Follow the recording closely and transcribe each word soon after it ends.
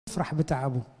ويفرح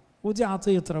بتعبه، ودي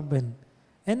عطية ربنا.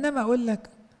 إنما أقول لك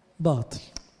باطل،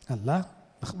 الله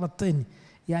لخبطتني،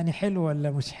 يعني حلو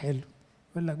ولا مش حلو؟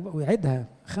 يقول لك ويعيدها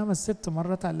 5-6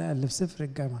 مرات على الأقل في سفر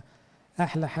الجامعة.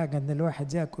 أحلى حاجة إن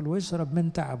الواحد يأكل ويشرب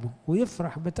من تعبه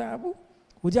ويفرح بتعبه،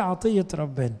 ودي عطية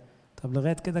ربنا. طب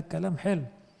لغاية كده الكلام حلو،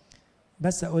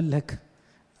 بس أقول لك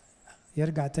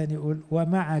يرجع تاني يقول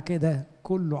ومع كده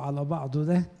كله على بعضه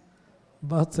ده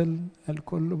باطل،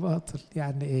 الكل باطل.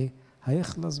 يعني إيه؟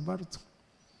 هيخلص برضه.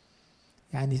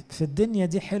 يعني في الدنيا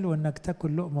دي حلو إنك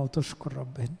تاكل لقمة وتشكر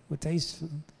ربنا وتعيش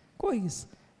كويس،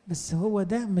 بس هو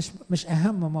ده مش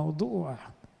أهم موضوع.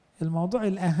 الموضوع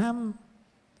الأهم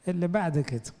اللي بعد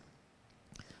كده.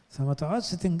 فما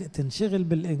تقعدش تنشغل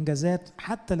بالإنجازات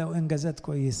حتى لو إنجازات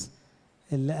كويسة،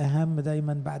 اللي أهم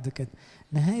دايما بعد كده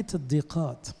نهاية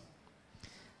الضيقات.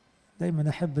 دايما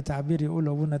أحب تعبير يقول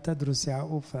أبونا تدرس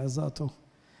يعقوب في عظاته،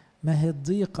 ما هي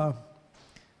الضيقة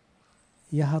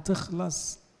يا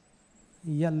هتخلص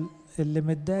يا اللي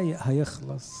متضايق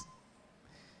هيخلص،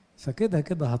 فكده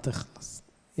كده هتخلص.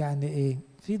 يعني إيه؟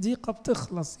 في ضيقة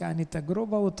بتخلص، يعني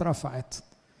تجربة واترفعت.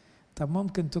 طب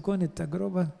ممكن تكون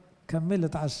التجربة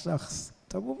كملت على الشخص،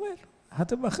 طب وماله،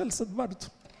 هتبقى خلصت برضه.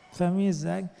 فاهمين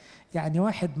ازاي؟ يعني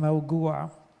واحد موجوع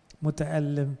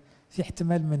متألم، في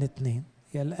احتمال من 2،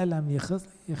 يا الألم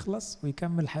يخلص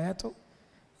ويكمل حياته،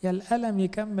 يا الألم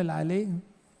يكمل عليه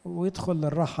ويدخل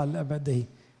للراحة الأبدية.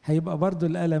 هيبقى برضه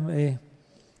الألم ايه؟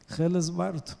 خلص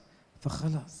برضه.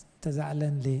 فخلاص انت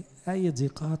زعلان ليه؟ أي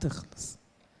ضيقة تخلص.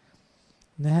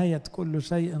 نهاية كل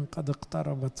شيء قد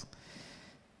اقتربت.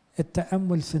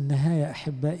 التأمل في النهاية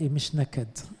أحبائي مش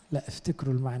نكد، لا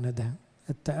افتكروا المعنى ده.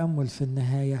 التأمل في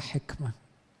النهاية حكمة،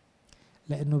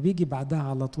 لأنه بيجي بعدها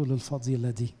على طول الفضيلة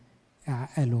دي.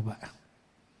 اعقلوا بقى،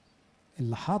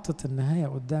 اللي حاطط النهاية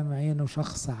قدام عينه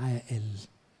شخص عاقل.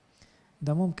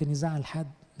 ده ممكن يزعل حد؟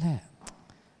 لا.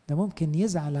 ده ممكن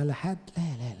يزعل على حد؟ لا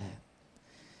لا لا.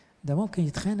 ده ممكن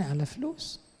يتخانق على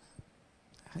فلوس؟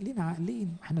 خلينا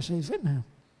عاقلين، احنا شايفينها.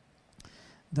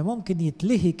 ده ممكن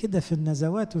يتلهي كده في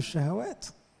النزوات والشهوات،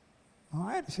 هو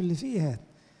عارف اللي فيها،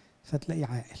 فتلاقيه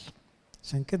عاقل.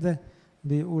 عشان كده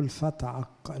بيقول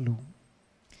فتعقلوا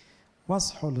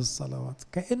واصحوا للصلوات.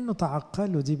 كأنه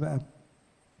تعقلوا دي بقى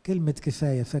كلمة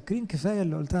كفاية. فاكرين كفاية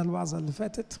اللي قلتها الوعظة اللي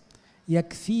فاتت؟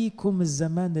 يكفيكم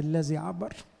الزمان الذي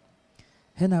عبر.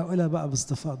 هنا هقولها بقى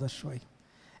باستفاضة شوي.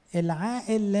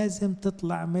 العاقل لازم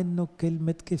تطلع منه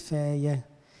كلمة كفاية.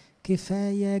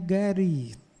 كفاية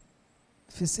جاري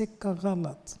في سكة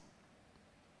غلط،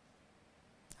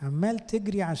 عمال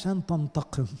تجري عشان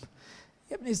تنتقم.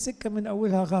 يا ابني السكة من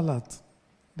أولها غلط،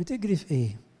 بتجري في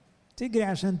إيه؟ تجري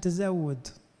عشان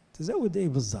تزود إيه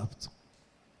بالظبط؟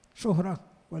 شهرة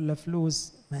ولا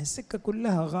فلوس؟ ما هي السكة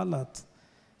كلها غلط.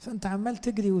 فأنت عمال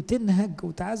تجري وتنهج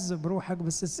وتعذب روحك،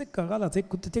 بس السكة غلط. هيك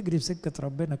كنت تجري في سكة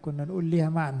ربنا كنا نقول ليها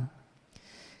معنى.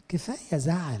 كفاية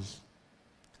زعل،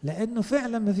 لأنه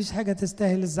فعلا ما فيش حاجة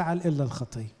تستاهل الزعل إلا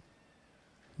الخطية.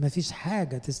 ما فيش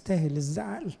حاجة تستاهل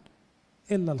الزعل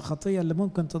إلا الخطية اللي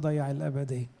ممكن تضيع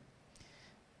الأبدية.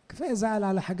 كفاية زعل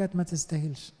على حاجات ما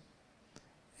تستاهلش.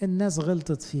 الناس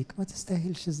غلطت فيك، ما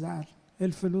تستاهلش الزعل.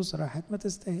 الفلوس راحت، ما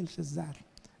تستاهلش الزعل.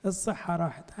 الصحة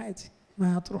راحت، عادي،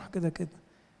 ما هتروح كده كده.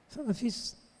 فما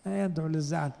فيش ما يدعو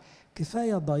للزعل.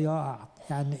 كفاية ضياع.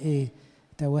 يعني إيه؟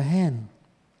 توهان.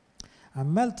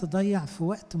 عمال تضيع في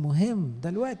وقت مهم. ده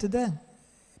الوقت ده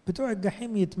بتوع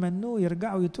الجحيم يتمنوه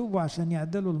يرجعوا يتوبوا عشان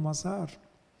يعدلوا المسار.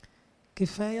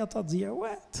 كفاية تضييع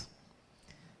وقت،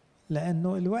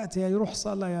 لأنه الوقت يا يروح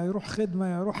صلاة يا يروح خدمة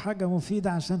يا يروح حاجة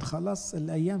مفيدة، عشان خلاص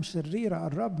الأيام شريرة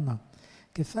قربنا.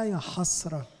 كفاية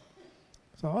حسرة.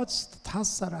 تقعدش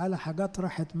تتحسر على حاجات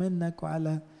راحت منك،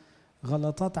 وعلى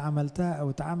غلطات عملتها أو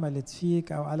اتعملت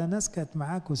فيك، أو على ناس كانت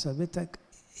معاك وسابتك.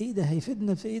 إيه ده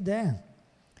هيفيدنا في إيه ده؟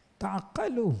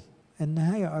 تعقلوا،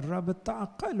 النهاية قربت،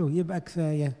 تعقلوا. يبقى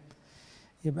كفاية.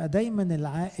 يبقى دايما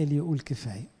العاقل يقول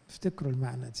كفاية. افتكروا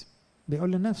المعنى دي،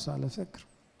 بيقول لنفسه على فكرة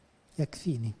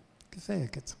يكفيني، كفاية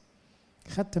كده،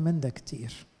 خدت من ده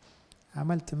كتير،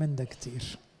 عملت من ده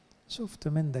كتير، شفت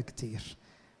من ده كتير،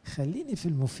 خليني في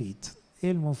المفيد.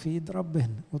 ايه المفيد؟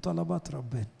 ربنا وطلبات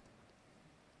ربنا.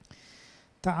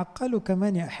 تعقلوا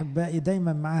كمان يا أحبائي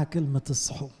دايما معاها كلمة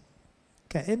اصحوا.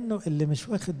 كأنه اللي مش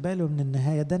واخد باله من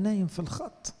النهاية ده نايم في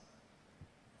الخط.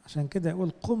 عشان كده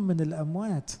يقول قم من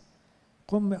الأموات،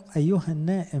 قم أيها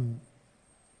النائم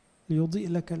ليضيء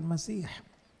لك المسيح،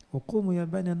 وقوموا يا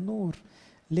بني النور.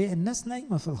 ليه؟ الناس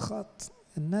نايمة في الخط.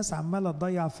 الناس عمالة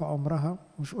تضيع في عمرها،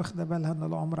 مش واخدة بالها ان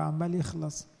العمر عمال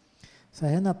يخلص.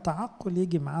 فهنا التعقل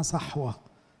يجي معاه صحوة.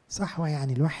 صحوة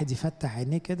يعني الواحد يفتح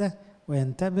عينيه كده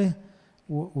وينتبه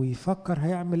ويفكر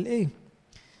هيعمل ايه.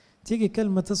 تيجي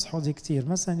كلمة اصحوا دي كتير،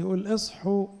 مثلا يقول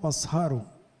اصحوا واسهروا،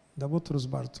 ده بطرس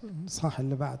برضه الإصحاح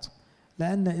اللي بعده،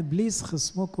 لأن إبليس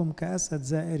خصمكم كأسد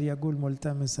زائر يجول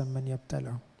ملتمسا من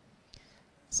يبتلعه.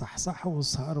 صحصحوا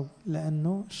واسهروا،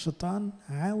 لأنه الشيطان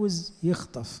عاوز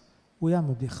يخطف،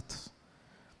 وياما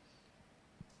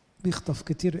بيخطف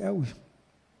كتير قوي.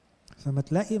 فما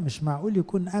تلاقي مش معقول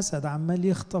يكون أسد عمال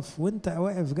يخطف وانت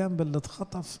واقف جنب اللي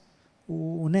اتخطف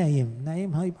ونايم،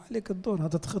 هيبقى عليك الدور،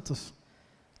 هتتخطف.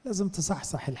 لازم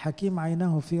تصحصح، الحكيم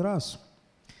عينه في راسه.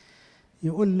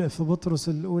 يقول في بطرس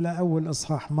الأولى أول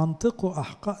إصحاح منطقوا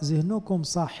أحقاء ذهنكم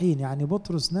صاحين، يعني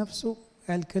بطرس نفسه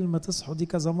قال كلمة اصحوا دي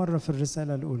كذا مرة في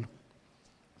الرسالة الأولى.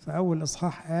 في أول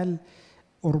إصحاح قال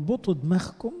اربطوا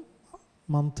دماغكم،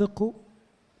 منطقوا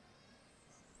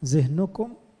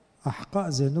ذهنكم، أحقاء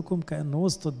ذهنكم، كأن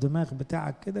وسط الدماغ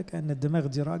بتاعك كده، كأن الدماغ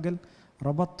دي راجل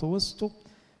ربطت وسطه،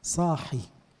 صاحي،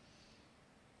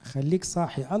 خليك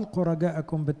صاحي. ألقوا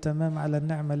رجاءكم بالتمام على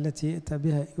النعمة التي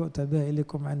يؤتى بها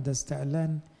إليكم عند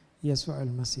استعلان يسوع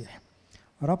المسيح.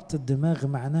 ربط الدماغ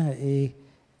معناها إيه؟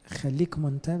 خليك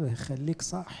منتبه، خليك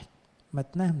صاحي، ما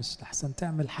تنامش لحسن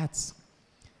تعمل حدث،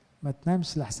 ما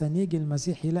تنامش لحسن يجي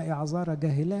المسيح يلاقي عذارى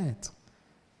جاهلات،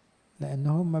 لأن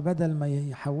هم بدل ما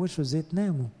يحوشوا زيت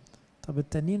ناموا. طب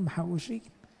التانيين محوشين،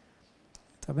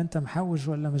 طب أنت محوش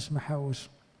ولا مش محوش؟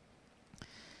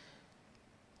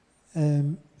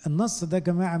 النص ده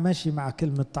جماعة ماشي مع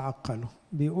كلمة تعقلوا.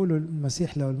 بيقولوا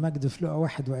المسيح له المجد في لقا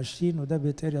 21، وده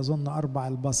بيتقري أظن 4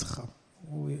 البصخة،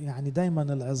 ويعني دايما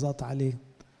العظات عليه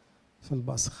في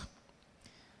البصخ.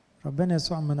 ربنا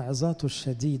يسوع من عظاته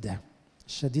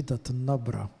شديدة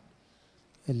النبرة،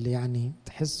 اللي يعني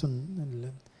تحسوا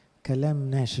ان الكلام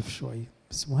ناشف شوية،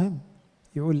 بس مهم.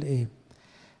 يقول ايه؟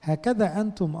 هكذا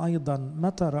أنتم أيضا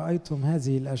متى رأيتم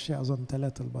هذه الأشياء، أظن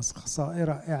 3 البصخ،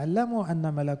 صائرة، اعلموا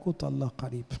أن ملكوت الله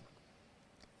قريب.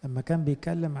 لما كان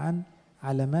بيتكلم عن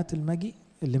علامات المجيء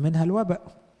اللي منها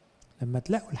الوباء، لما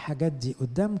تلاقوا الحاجات دي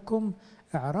قدامكم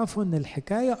اعرفوا أن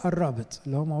الحكاية قربت،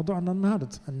 اللي هو موضوعنا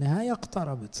النهاردة، النهاية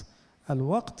اقتربت،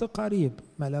 الوقت قريب،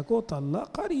 ملكوت الله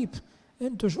قريب.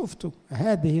 انتوا شفتوا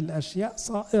هذه الأشياء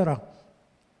صائرة.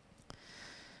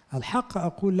 الحق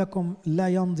أقول لكم لا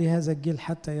يمضي هذا الجيل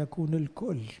حتى يكون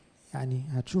الكل، يعني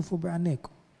هتشوفوا بعينيكم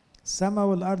السماء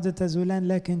والأرض تزولان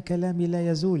لكن كلامي لا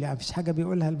يزول. يعني مفيش حاجة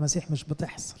بيقولها المسيح مش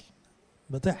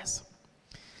بتحصل.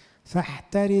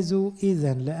 فاحترزوا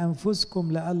إذن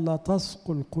لأنفسكم لئلا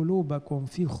تثقل قلوبكم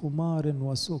في خمار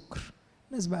وسكر.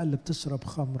 الناس بقى اللي بتشرب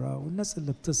خمرة، والناس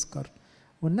اللي بتسكر،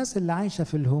 والناس اللي عايشة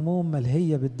في الهموم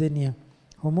ملهية بالدنيا،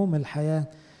 هموم الحياة،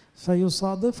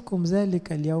 فيصادفكم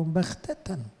ذلك اليوم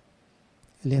بغتة،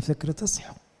 اللي هي فكرة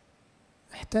اصحوا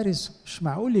احترسوا. مش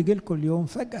معقول يجي لكم اليوم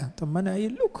فجأة، طب ما أنا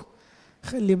قايل لكم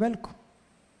خلي بالكم.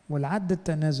 والعد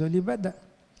التنازلي بدأ،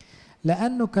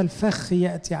 لأنه كالفخ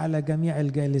يأتي على جميع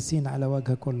الجالسين على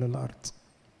وجه كل الأرض.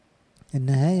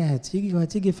 النهاية هتيجي،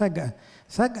 وهتيجي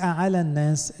فجأة على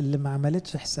الناس اللي ما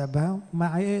عملتش حسابها وما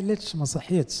عقلتش، ما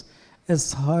صحيتش.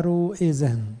 اسهروا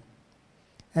إذن،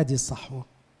 أدي الصحوة،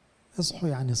 اصحوا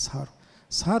يعني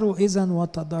اسهروا إذن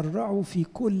وتضرعوا في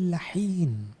كل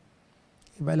حين.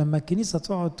 يبقى لما الكنيسة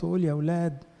تقعد تقول يا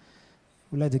ولاد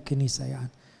الكنيسة يعني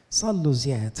صلوا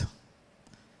زيادة،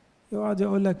 يقعد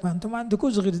يقول لك ما انتم ما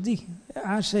عندكوش غير دي،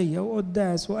 عشية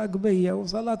وقداس وأجبية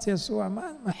وصلاة يسوع،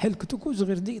 ما حلكتكوش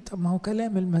غير دي. طب ما هو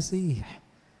كلام المسيح،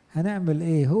 هنعمل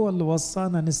ايه؟ هو اللي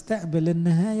وصانا نستقبل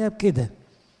النهاية بكده،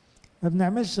 ما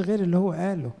بنعملش غير اللي هو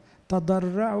قاله.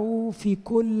 تضرعوا في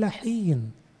كل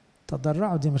حين.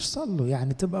 تضرعوا دي مش صلوا،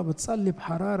 يعني تبقى بتصلي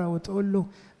بحرارة وتقول له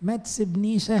ما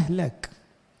تسيبنيش أهلك،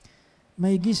 ما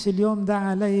يجيش اليوم ده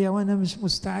عليا وأنا مش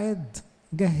مستعد،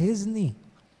 جهزني،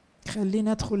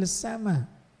 خليني أدخل السماء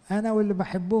أنا واللي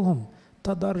بحبهم.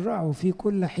 تضرعوا في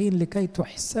كل حين لكي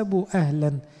تحسبوا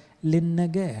أهلا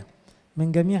للنجاة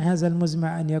من جميع هذا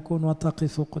المزمع أن يكون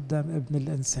وتقفوا قدام ابن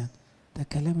الإنسان. ده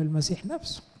كلام المسيح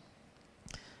نفسه،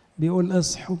 بيقول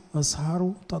اصحوا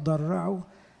اسهروا تضرعوا،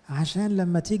 عشان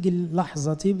لما تيجي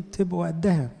اللحظة دي تبقوا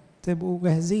قدها، تبقوا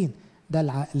جاهزين. ده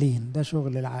العاقلين، ده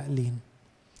شغل العاقلين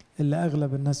اللي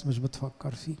أغلب الناس مش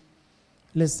بتفكر فيه.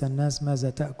 لسه الناس ماذا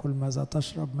تأكل، ماذا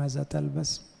تشرب، ماذا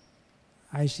تلبس،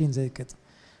 عايشين زي كده.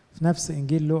 في نفس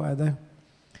إنجيل لوقا ده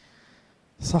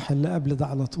صح اللي قبل ده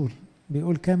على طول،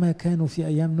 بيقول كما كانوا في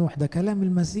أيام نوح، ده كلام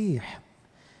المسيح،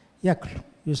 يأكلوا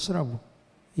يشربوا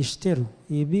يشتروا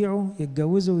يبيعوا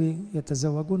يتجوزوا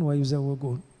يتزوجون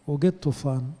ويزوجون، وجه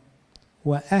الطوفان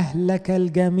وأهلك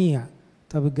الجميع.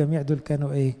 طب الجميع دول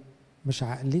كانوا إيه؟ مش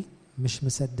عاقلين، مش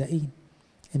مصدقين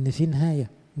إن في نهاية.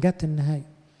 جت النهاية.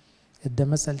 ادى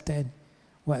مثل تاني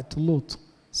وقت لوط،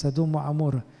 سدوم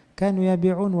وعمورة، كانوا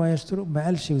يبيعون ويشترون، ما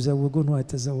قالش يزوجون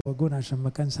ويتزوجون عشان ما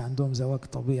كانش عندهم زواج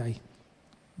طبيعي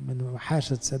من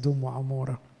وحاشة سدوم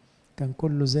وعمورة، كان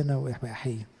كله زنا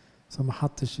وإباحية، فما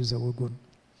حطش يزوجون.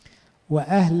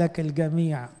 وأهلك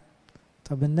الجميع.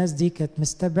 طب الناس دي كانت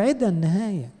مستبعدة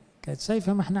النهاية، كانت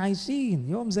شايفة ما احنا عايشين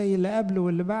يوم زي اللي قبله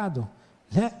واللي بعده،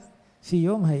 لا، في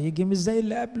يوم هيجي مش زي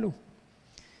اللي قبله.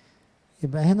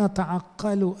 يبقى هنا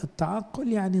تعقلوا.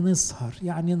 التعقل يعني نسهر،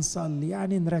 يعني نصلي،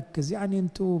 يعني نركز، يعني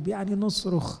نتوب، يعني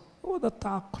نصرخ، هو ده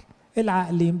التعقل.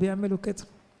 العاقلين بيعملوا كده،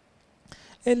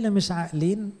 اللي مش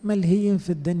عاقلين ملهيين في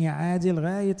الدنيا عادي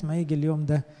لغاية ما يجي اليوم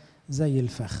ده زي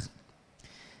الفخ.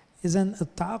 إذن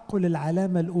التعقل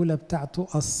العلامة الأولى بتاعته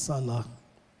الصلاة.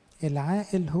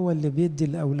 العاقل هو اللي بيدي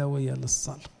الأولوية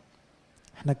للصلاة.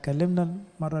 احنا اتكلمنا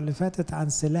المرة اللي فاتت عن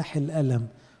سلاح الألم،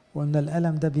 وأن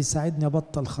الألم ده بيساعدني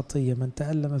أبطل خطية، من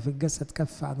تألم في الجسد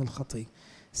كف عن الخطية.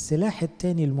 السلاح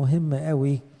التاني المهم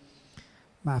قوي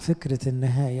مع فكرة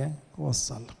النهاية هو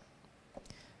الصلاة.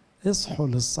 اصحوا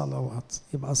للصلوات.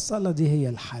 يبقى الصلاة دي هي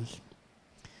الحل.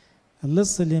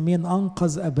 اللص اليمين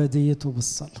أنقذ أبديته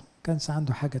بالصلاة، كانش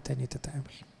عنده حاجة تانية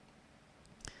تتعمل.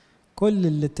 كل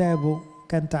اللي تابوا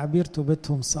كان تعبير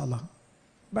توبتهم صلاة،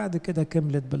 بعد كده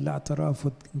كملت بالاعتراف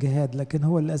والجهاد، لكن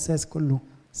هو الأساس كله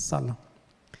الصلاة.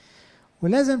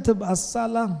 ولازم تبقى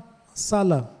الصلاة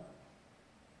صلاة.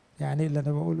 يعني اللي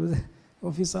أنا بقوله ده،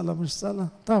 هو في صلاة مش صلاة؟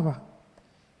 طبعا.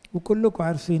 وكلكم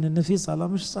عارفين إن في صلاة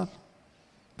مش صلاة.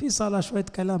 في صلاة شوية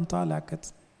كلام طالع كده،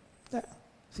 لا.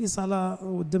 في صلاة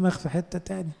والدماغ في حتة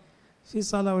تاني. في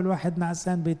صلاة والواحد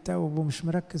نعسان بيتوب ومش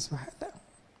مركز في حاجة، لا.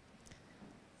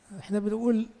 احنا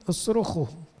بنقول اصرخوا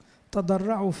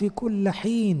تضرعوا في كل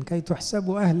حين كي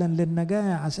تحسبوا أهلا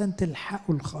للنجاة، عشان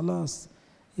تلحقوا الخلاص.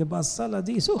 يبقى الصلاة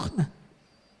دي سخنة.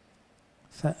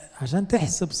 فعشان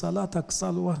تحسب صلاتك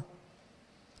صلوة،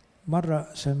 مرة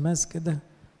شماس كده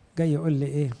جاي يقول لي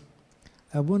ايه،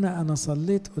 أبونا أنا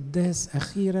صليت قداس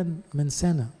أخيرا من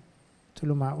سنة. قلت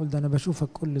له معقول؟ ده أنا بشوفك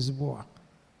كل أسبوع.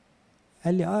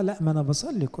 قال لي لا، ما أنا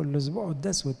بصلي كل أسبوع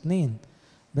قداس واتنين،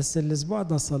 بس الأسبوع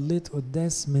ده صليت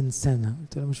قداس من سنة.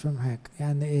 قلت له مش فاهم حاجة،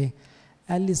 يعني إيه؟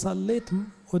 قال لي صليت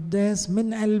قداس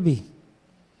من قلبي،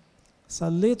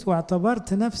 صليت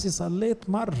واعتبرت نفسي صليت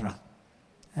مرة.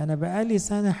 أنا بقالي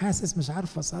سنة حاسس مش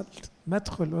عارف أصلي،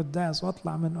 بدخل قداس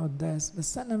وأطلع من قداس،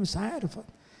 بس أنا مش عارف.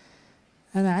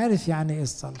 أنا عارف يعني إيه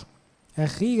الصلاة،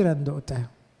 أخيرا دقتها.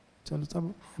 قلت له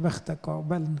طب بختك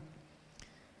وعقبالنا.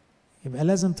 يبقى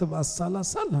لازم تبقى الصلاة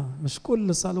صلاة، مش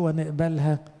كل صلوة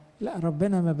نقبلها، لا،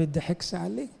 ربنا ما بيضحكش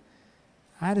عليه.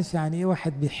 عارف يعني ايه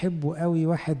واحد بيحبه قوي،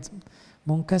 واحد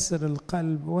منكسر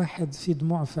القلب، واحد في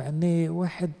دموع في عينيه،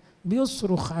 واحد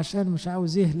بيصرخ عشان مش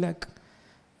عاوز يهلك،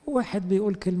 واحد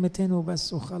بيقول كلمتين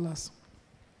وبس وخلاص.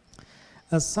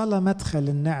 الصلاة مدخل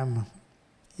النعمة،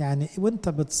 يعني وانت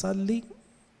بتصلي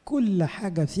كل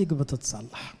حاجة فيك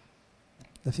بتتصلح،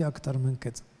 ده في أكتر من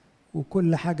كده.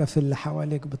 وكل حاجة في اللي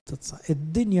حواليك بتتصلح،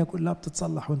 الدنيا كلها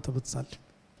بتتصلح وانت بتصلي.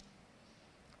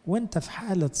 وانت في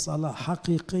حالة صلاة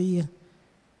حقيقية،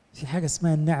 في حاجة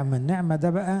اسمها النعمة. النعمة ده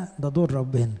بقى ده دور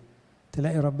ربنا،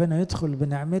 تلاقي ربنا يدخل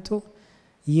بنعمته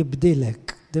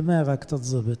يبدلك، دماغك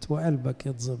تتظبط وقلبك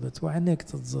يتظبط وعينيك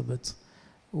تتظبط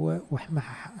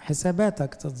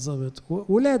وحساباتك تتظبط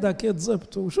وولادك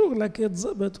يتظبطوا وشغلك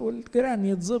يتظبط والجيران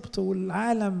يتظبطوا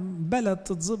والعالم بلد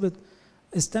تتظبط.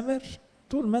 استمر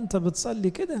طول ما انت بتصلي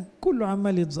كده، كله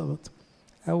عمال يتظبط.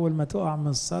 اول ما تقع من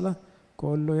الصلاة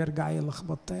كله يرجع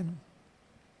يلخبط تاني.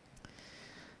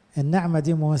 النعمة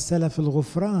دي ممثلة في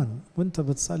الغفران، وانت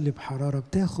بتصلي بحرارة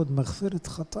بتاخد مغفرة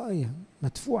خطايا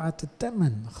مدفوعة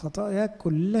الثمن، خطاياك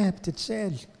كلها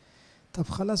بتتشال. طب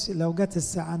خلاص لو جت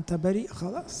الساعة انت بريء،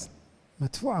 خلاص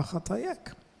مدفوعة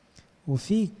خطاياك.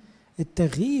 وفي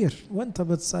التغيير وانت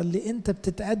بتصلي، انت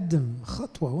بتتقدم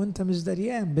خطوة وانت مش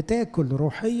دريان، بتاكل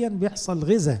روحيا، بيحصل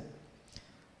غذاء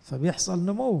فبيحصل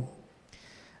نمو.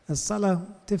 الصلاة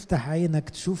تفتح عينك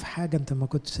تشوف حاجة انت ما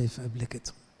كنت شايفها قبل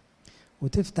كده،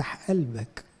 وتفتح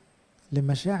قلبك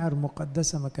لمشاعر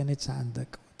مقدسة ما كانتش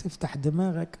عندك، وتفتح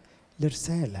دماغك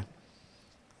لرسالة.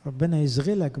 ربنا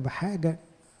يشغلك بحاجة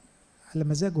على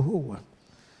مزاجه هو،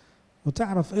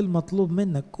 وتعرف ايه المطلوب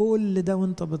منك. كل ده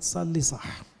وانت بتصلي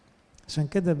صح. عشان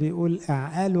كده بيقول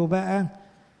اعقلوا بقى،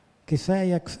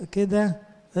 كفاية كده،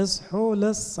 اصحوا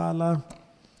للصلاة.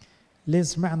 ليه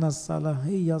سمعنا الصلاة؟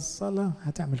 هي الصلاة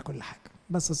هتعمل كل حاجة،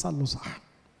 بس صلوا صح.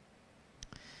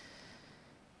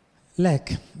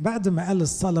 لكن بعد ما قال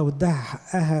الصلاة واداها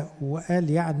حقها وقال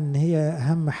يعني ان هي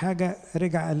اهم حاجة،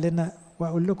 رجع قال لنا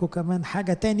واقول لكم كمان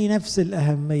حاجة تاني نفس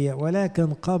الاهمية،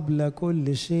 ولكن قبل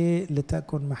كل شيء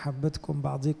لتكن محبتكم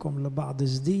بعضكم لبعض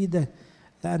جديدة،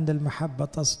 لان المحبة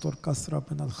تستر كثرة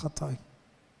من الخطايا.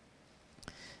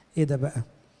 ايه ده بقى؟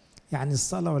 يعني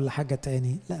الصلاة ولا حاجة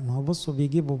تاني؟ لا، ما هو بصوا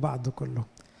بيجيبوا بعض كله.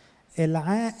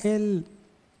 العاقل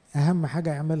أهم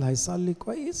حاجة يعملها يصلي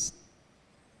كويس،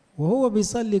 وهو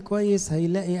بيصلي كويس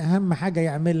هيلاقي أهم حاجة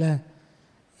يعملها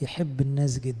يحب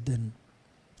الناس جدا،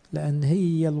 لأن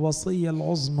هي الوصية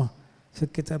العظمى في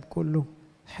الكتاب كله.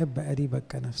 حب قريبك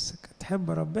كنفسك. تحب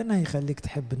ربنا يخليك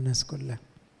تحب الناس كلها.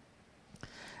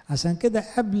 عشان كده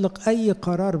قبل أي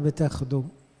قرار بتاخده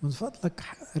من فضلك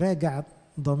راجع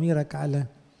ضميرك على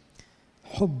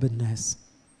حب الناس.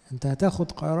 انت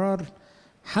هتاخد قرار،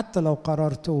 حتى لو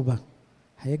قرار توبة،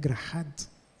 هيجرح حد،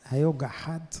 هيوجع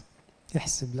حد،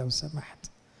 احسب لو سمحت.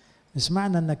 مش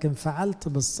معنى انك انفعلت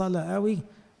بالصلاة قوي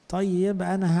طيب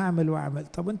انا هعمل واعمل.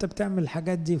 طب انت بتعمل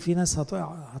الحاجات دي وفي ناس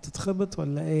هتتخبط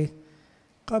ولا ايه؟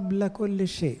 قبل كل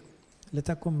شيء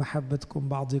لتكن محبتكم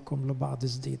بعضكم لبعض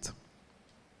جديدة.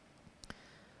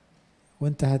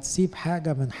 وانت هتسيب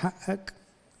حاجة من حقك،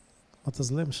 ما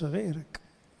تظلمش غيرك،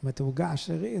 ما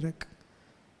توجعش غيرك.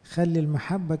 خلي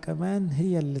المحبة كمان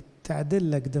هي اللي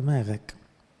تعدل لك دماغك.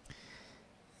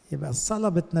 يبقى الصلاة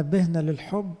بتنبهنا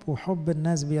للحب، وحب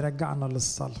الناس بيرجعنا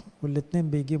للصلاة، والاتنين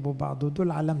بيجيبوا بعض،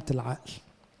 ودول علامة العقل.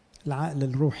 العقل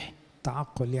الروحي،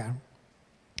 تعقل يعني.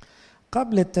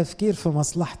 قبل التفكير في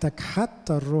مصلحتك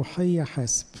حتى الروحية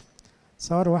حاسب.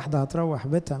 صار واحدة هتروح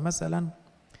بيتها مثلا،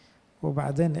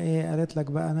 وبعدين ايه قالت لك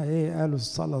بقى انا ايه، قالوا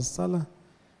الصلاة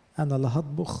انا لا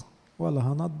هطبخ ولا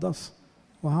هنظف،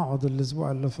 وهقعد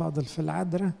الاسبوع اللي فاضل في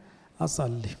العذراء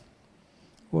اصلي.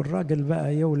 والراجل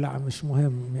بقى يولع، مش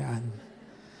مهم يعني.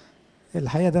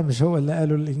 الحقيقة ده مش هو اللي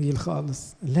قاله الانجيل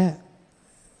خالص. لا،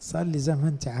 صلي زي ما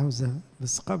انت عاوزة،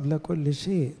 بس قبل كل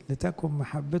شيء لتكن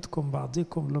محبتكم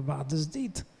بعضكم لبعض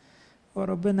جديد.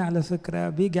 وربنا على فكرة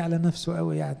بيجي على نفسه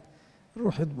قوي يعني.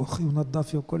 روحي اطبخي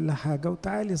ونضفي وكل حاجة،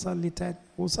 وتعالي صلي تاني،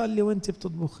 وصلي وانت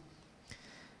بتطبخي.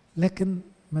 لكن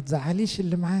ما تزعليش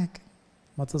اللي معاك،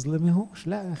 ما تظلميهوش.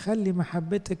 لا، خلي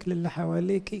محبتك للي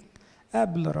حواليك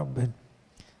قبل ربنا،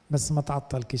 بس ما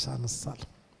تعطلكيش عن الصلاة.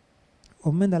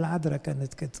 أمنا العذراء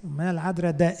كانت كده. أمنا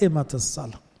العذراء دائمة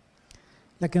الصلاة،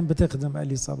 لكن بتخدم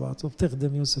أليصابات،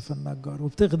 وبتخدم يوسف النجار،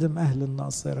 وبتخدم أهل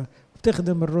الناصرة،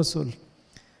 وبتخدم الرسل،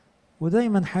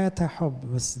 ودايما حياتها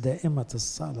حب، بس دائمة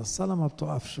الصلاة. الصلاة ما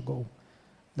بتقفش جوه،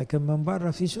 لكن من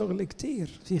بره في شغل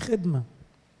كتير، في خدمة.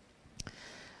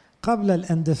 قبل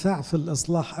الاندفاع في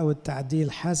الإصلاح أو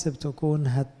التعديل حاسب تكون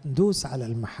هتدوس على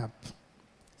المحب.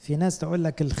 في ناس تقول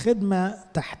لك الخدمة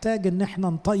تحتاج ان احنا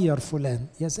نطير فلان.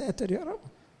 يا ساتر يا رب،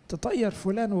 تطير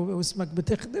فلان واسمك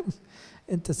بتخدم؟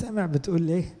 انت سامع بتقول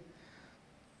ايه؟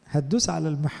 هتدوس على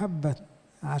المحبة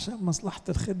عشان مصلحة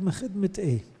الخدمة. خدمة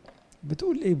ايه؟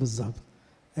 بتقول ايه بالظبط؟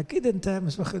 اكيد انت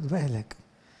مش واخد بالك.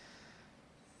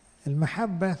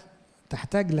 المحبة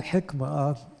تحتاج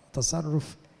لحكمة،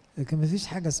 تصرف، لكن مفيش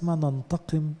حاجة اسمها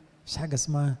ننتقم، مفيش حاجة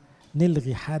اسمها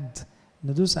نلغي حد،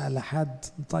 ندوس على حد،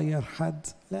 نطير حد.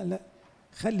 لا لا،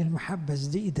 خلي المحبة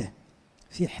جديدة،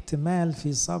 في احتمال،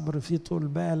 في صبر، في طول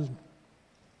بال.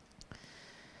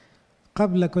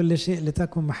 قبل كل شيء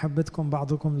لتكن محبتكم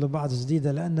بعضكم لبعض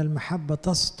جديدة، لأن المحبة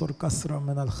تستر كثرة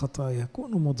من الخطايا.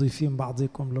 كونوا مضيفين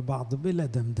بعضكم لبعض بلا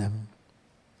دمدم.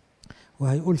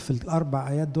 وهيقول في الأربع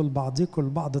آيات دول بعضكم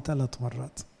لبعض 3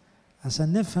 مرات،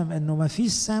 عشان نفهم أنه ما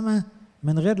فيش سما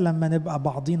من غير لما نبقى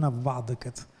بعضينا ببعض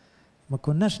كده. ما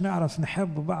كناش نعرف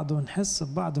نحب بعض ونحس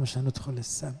ببعض مش هندخل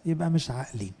السما. يبقى مش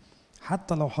عاقلين،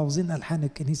 حتى لو حافظين ألحان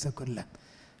الكنيسة كلها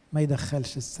ما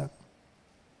يدخلش السما.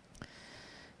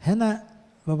 هنا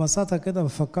ببساطة كده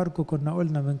بفكركم، كنا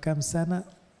قلنا من كام سنة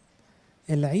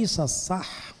العيشة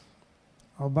الصح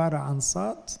عبارة عن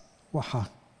صاد وحا،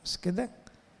 مش كده؟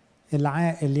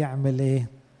 العاقل يعمل ايه؟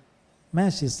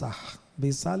 ماشي صح،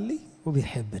 بيصلي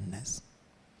وبيحب الناس.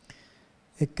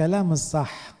 الكلام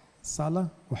الصح صلاة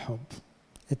وحب.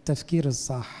 التفكير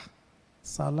الصح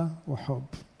صلاة وحب.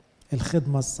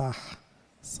 الخدمة الصح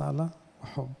صلاة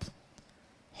وحب.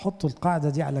 حطوا القاعدة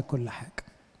دي على كل حاجة،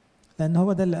 لأن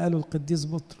هو ده اللي قاله القديس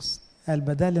بطرس. قال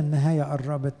بدال النهاية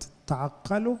قربت،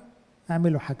 تعقلوا،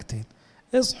 اعملوا حاجتين: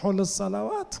 اصحوا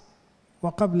للصلوات،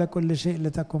 وقبل كل شيء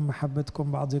لتكن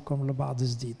محبتكم بعضكم لبعض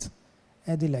جديد.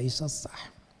 ادي العيشة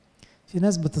الصح. في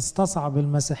ناس بتستصعب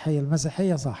المسيحية.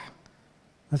 المسيحية صح،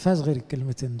 ما فيهاش غير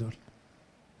الكلمتين دول: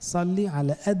 صلي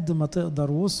على قد ما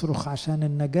تقدر، واصرخ عشان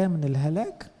النجاة من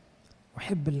الهلاك،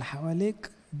 وحب اللي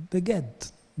حواليك بجد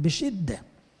بشدة،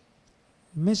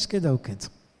 مش كده وكده.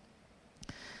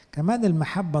 كمان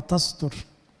المحبة تستر،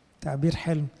 تعبير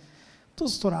حلو،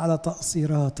 تستر على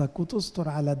تقصيراتك، وتستر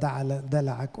على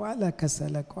دلعك، وعلى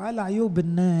كسلك، وعلى عيوب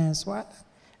الناس،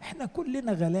 احنا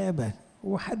كلنا غلابة،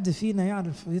 وحد فينا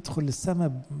يعرف يدخل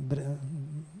السماء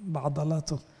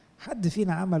بعضلاته؟ حد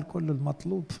فينا عمل كل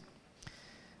المطلوب؟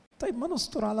 طيب ما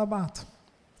نستر على بعض،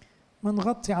 ما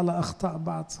نغطي على أخطاء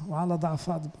بعض وعلى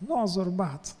ضعفات، نعذر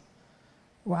بعض.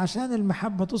 وعشان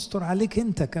المحبة تستر عليك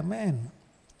أنت كمان،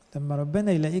 لما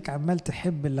ربنا يلاقيك عمال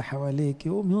تحب اللي حواليك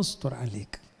يقوم يستر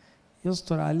عليك.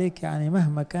 يستر عليك يعني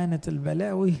مهما كانت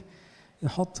البلاوي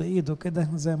يحط ايده كده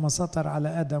زي ما سطر على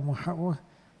آدم وحواء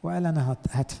وقال أنا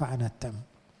هدفع أنا التم،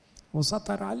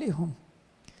 وسطر عليهم.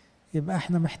 يبقى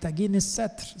احنا محتاجين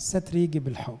الستر يجي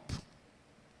بالحب.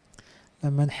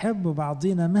 لما نحب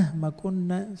بعضينا مهما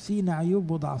كنا فينا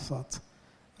عيوب وضعفات،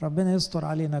 ربنا يستر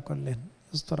علينا كلنا،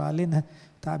 يستر علينا.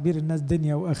 تعبير الناس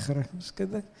دنيا وآخرة، مش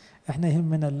كده؟ احنا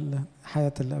يهمنا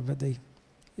الحياة الأبدية.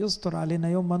 يستر علينا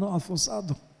يوم ما نقف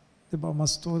قصاده نبقى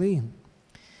مستورين.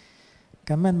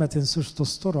 كمان ما تنسوش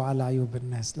تستروا على عيوب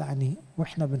الناس، يعني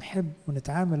واحنا بنحب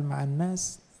ونتعامل مع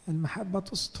الناس المحبة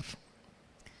تستر.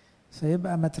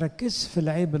 فيبقى ما تركزش في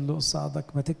العيب اللي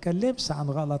قصادك، ما تتكلمش عن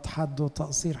غلط حد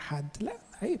وتقصير حد، لا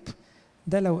عيب.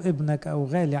 ده لو ابنك أو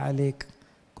غالي عليك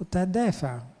كنت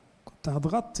هتدافع، كنت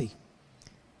هتغطي،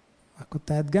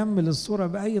 كنت هتجمل الصورة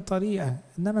بأي طريقة.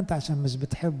 إنما أنت عشان مش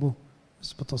بتحبه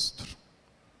مش بتستر.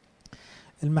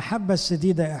 المحبة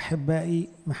الشديدة يا أحبائي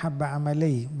محبة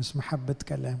عملية مش محبة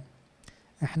كلام.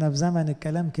 إحنا في زمن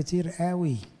الكلام كتير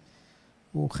قوي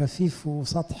وخفيف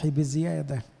وسطحي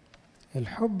بزيادة.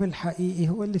 الحب الحقيقي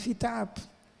هو اللي فيه تعب،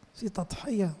 فيه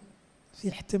تضحية،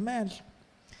 فيه احتمال.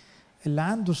 اللي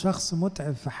عنده شخص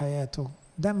متعب في حياته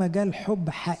ده مجال حب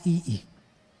حقيقي.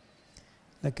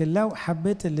 لكن لو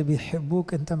حبيت اللي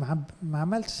بيحبوك انت ما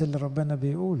عملتش اللي ربنا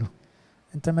بيقوله،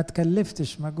 انت ما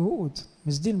تكلفتش مجهود.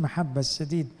 مش دي المحبة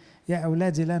الشديد. يا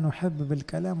أولادي لا نحب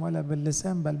بالكلام ولا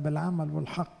باللسان بل بالعمل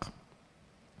والحق.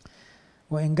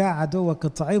 وإن جاء عدوك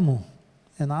اطعمه،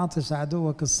 إن عطش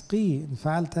عدوك اسقيه، إن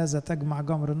فعلت هذا تجمع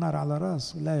جمر النار على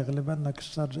راسه، لا يغلبنك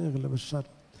الشر اغلب الشر.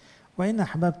 وإن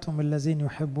أحببتم الذين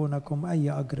يحبونكم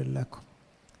أي أجر لكم.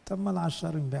 طب ما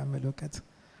العشرين بيعملوا كده.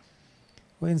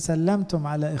 وإن سلمتم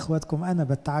على إخواتكم، أنا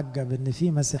بتعجب إن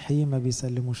في مسيحيين ما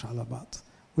بيسلموش على بعض،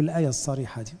 والآية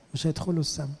الصريحة دي مش هيدخلوا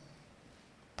السماء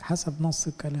حسب نص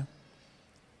الكلام.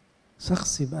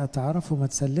 شخص يبقى تعرفه ما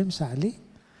تسلمش عليه،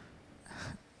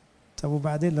 طب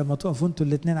وبعدين لما تقفوا انتوا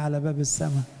الاتنين على باب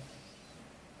السماء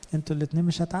انتوا الاتنين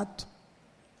مش هتعدوا.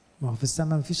 ما هو في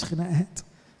السماء مفيش خناقات،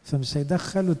 فمش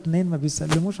هيدخلوا اتنين ما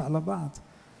بيسلموش على بعض.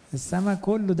 السماء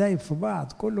كله دايب في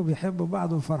بعض، كله بيحب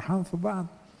بعض وفرحان في بعض.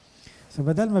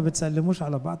 فبدل ما بتسلموش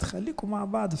على بعض خليكم مع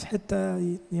بعض في حتة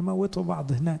يموتوا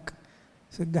بعض هناك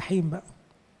في الجحيم بقى.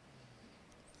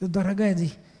 الدرجة دي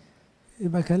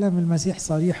يبقى كلام المسيح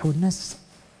صريح والناس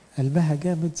قلبها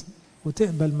جامد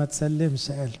وتقبل ما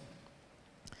تسلمش. قال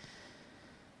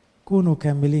كونوا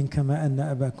كاملين كما أن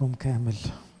أباكم كامل.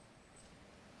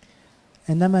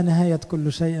 إنما نهاية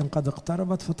كل شيء قد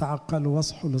اقتربت، فتعقلوا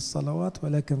واصحوا للصلوات،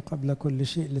 ولكن قبل كل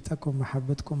شيء لتكن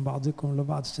محبتكم بعضكم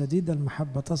لبعض شديدة،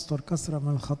 المحبة تستر كثرة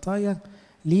من الخطايا.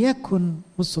 ليكن،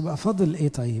 بصوا بقى فاضل إيه؟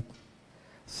 طيب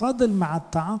فاضل مع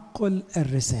التعقل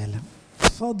الرسالة.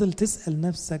 فاضل تسأل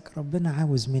نفسك ربنا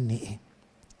عاوز مني إيه؟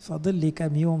 فاضل لي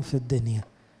كام يوم في الدنيا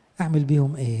أعمل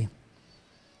بيهم إيه؟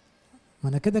 ما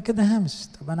أنا كده كده همشي.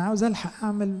 طب أنا عاوز ألحق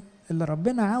أعمل اللي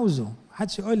ربنا عاوزه.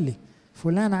 محدش يقول لي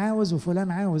فلان عاوز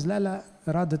وفلان عاوز، لا لا،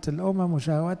 إرادة الأمم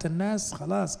وشهوات الناس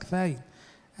خلاص كفاية.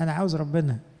 أنا عاوز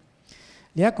ربنا.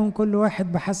 ليكن كل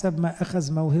واحد بحسب ما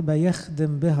أخذ موهبة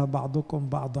يخدم بها بعضكم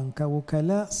بعضا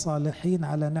كوكلاء صالحين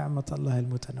على نعمة الله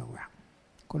المتنوعة.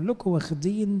 كلكم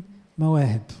واخدين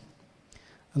مواهب،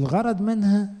 الغرض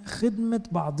منها خدمة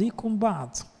بعضكم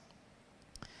بعض.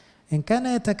 إن كان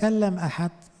يتكلم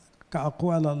أحد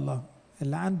كأقوال الله،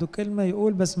 اللي عنده كلمة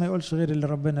يقول، بس ما يقولش غير اللي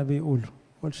ربنا بيقوله،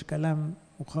 يقولش كلام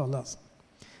وخلاص.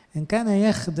 إن كان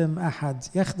يخدم أحد،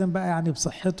 يخدم بقى يعني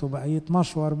بصحته بقى،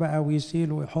 يتمشور بقى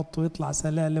ويشيل ويحط ويطلع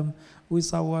سلالم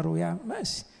ويصور ويعمل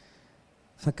ماشي،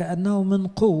 فكأنه من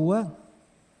قوة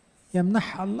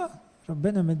يمنحها الله.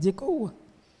 ربنا مديك قوة،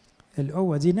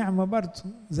 القوة دي نعمة برضه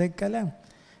زي الكلام.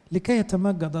 لكي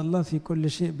يتمجد الله في كل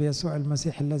شيء بيسوع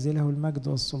المسيح الذي له المجد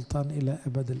والسلطان إلى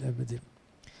أبد الآبدين.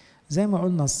 زي ما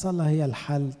قلنا الصلاة هي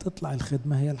الحل، تطلع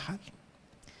الخدمة هي الحل،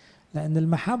 لأن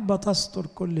المحبة تستر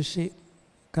كل شيء.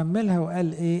 كملها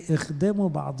وقال إيه؟ اخدموا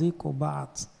بعضيكم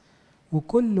بعض،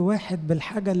 وكل واحد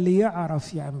بالحاجة اللي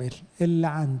يعرف يعمل اللي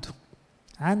عنده.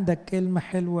 عندك كلمة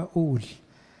حلوة قول،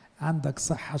 عندك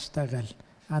صحة اشتغل،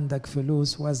 عندك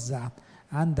فلوس وزع،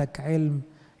 عندك علم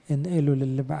انقله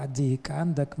للي بعديك،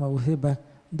 عندك موهبة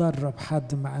درب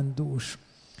حد ما عندوش،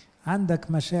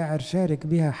 عندك مشاعر شارك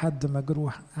بيها حد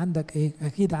مجروح، عندك ايه؟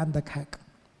 اكيد عندك حاجة.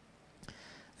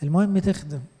 المهم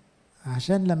تخدم،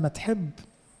 عشان لما تحب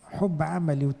حب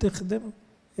عملي وتخدم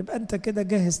يبقى انت كده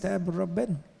جاهز تقابل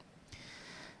ربنا.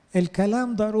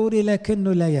 الكلام ضروري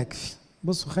لكنه لا يكفي.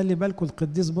 بصوا خلي بالكم،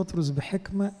 القديس بطرس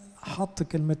بحكمة حط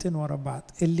كلمتين ورا بعض: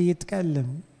 اللي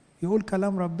يتكلم يقول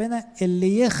كلام ربنا،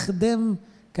 اللي يخدم.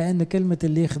 كأن كلمة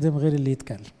اللي يخدم غير اللي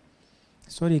يتكلم.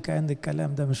 سوري، كأن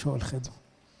الكلام ده مش هو الخدمة.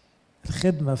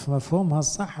 الخدمة في مفهومها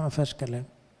الصح ما فيهاش كلام.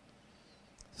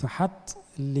 فحط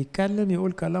اللي يتكلم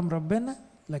يقول كلام ربنا،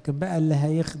 لكن بقى اللي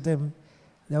هيخدم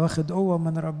ده واخد قوة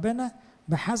من ربنا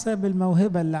بحسب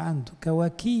الموهبة اللي عنده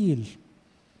كوكيل.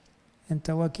 انت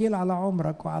وكيل على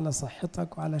عمرك وعلى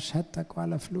صحتك وعلى شهادتك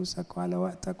وعلى فلوسك وعلى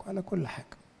وقتك وعلى كل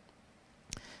حاجة.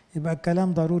 يبقى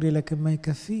الكلام ضروري لكن ما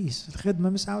يكفيش. الخدمة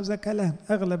مش عاوزة كلام،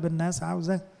 أغلب الناس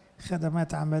عاوزة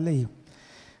خدمات عملية.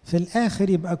 في الآخر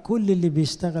يبقى كل اللي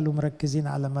بيشتغلوا مركزين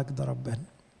على مجد ربنا،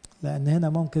 لأن هنا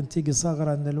ممكن تيجي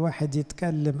ثغرة أن الواحد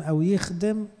يتكلم أو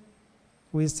يخدم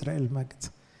ويسرق المجد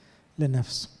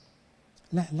لنفسه.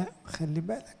 لا خلي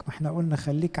بالك، ما احنا قلنا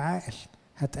خليك عاقل،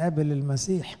 هتقابل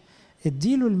المسيح.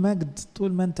 اديله المجد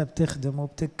طول ما انت بتخدم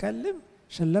وبتتكلم،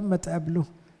 عشان لما تقابله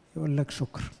يقول لك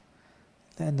شكر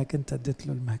لأنك انت اديت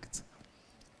له المجد.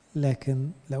 لكن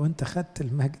لو انت خدت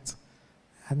المجد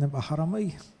هنبقى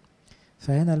حرامية.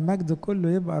 فهنا المجد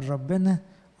كله يبقى لربنا،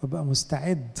 ويبقى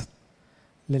مستعد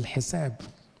للحساب،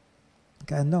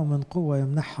 كأنه من قوة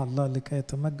يمنحها الله لكي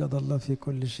يتمجد الله في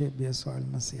كل شيء بيسوع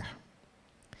المسيح.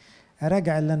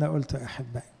 أراجع اللي أنا قلته يا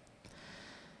أحبائي.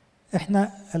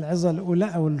 إحنا العظة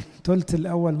الأولى أو الثلث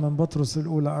الأول من بطرس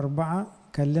الأولى 4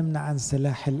 كلمنا عن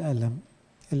سلاح الألم.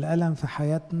 الألم في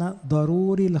حياتنا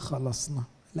ضروري لخلاصنا.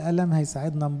 الألم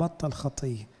هيساعدنا نبطل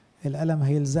خطية. الألم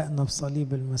هيلزقنا في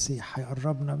صليب المسيح،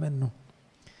 هيقربنا منه.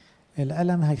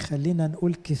 الألم هيخلينا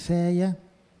نقول كفاية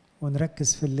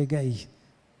ونركز في اللي جاي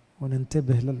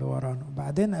وننتبه للي ورانا.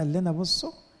 وبعدين قال لنا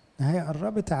بصوا، نهاية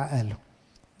قربت، تعقلوا.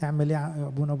 نعمل ايه يا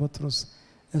أبونا بطرس؟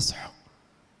 اصحوا،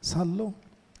 صلوا،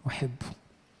 وحبوا،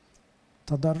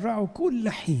 تضرعوا كل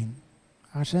حين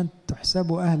عشان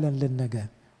تحسبوا أهلا للنجاة.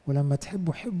 ولما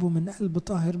تحبوا حبوا من قلب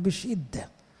طاهر بشدة،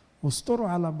 واستروا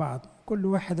على بعض. كل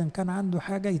واحد إن كان عنده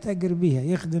حاجة يتاجر بيها،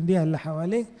 يخدم بيها اللي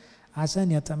حواليه،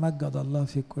 عشان يتمجد الله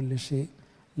في كل شيء.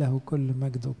 له كل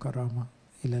مجد وكرامة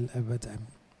إلى الأبد آمين.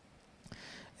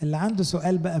 اللي عنده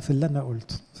سؤال بقى في اللي أنا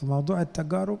قلته في موضوع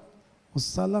التجارب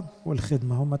والصلاة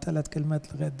والخدمة، هما 3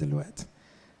 كلمات لغاية دلوقتي.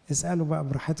 اسألوا بقى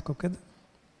براحتكم كده،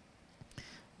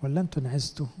 ولا انتوا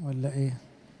نعستوا ولا ايه؟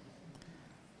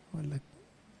 ولا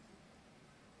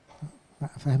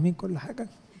فاهمين كل حاجة؟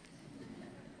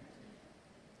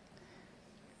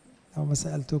 لو ما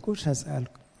سألتوكوش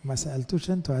هسألكم، ما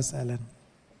سألتوش انتوا هسأل انا.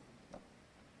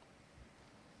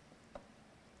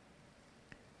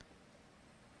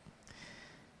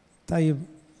 طيب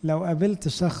لو قابلت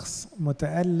شخص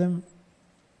متألم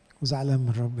وزعلان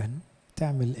من ربنا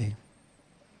تعمل ايه؟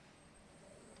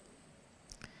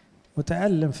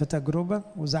 متألم في تجربة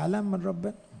وزعلان من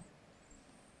ربنا،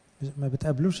 ما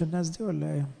بتقابلوش الناس دي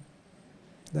ولا ايه؟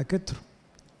 ده كتر.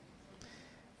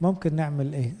 ممكن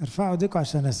نعمل ايه؟ ارفعوا ايديكم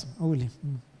عشان اسمع. قولي.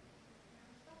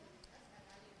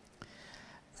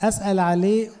 اسأل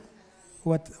عليه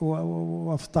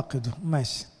وافتقده.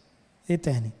 ماشي. ايه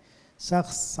تاني؟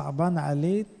 شخص صعبان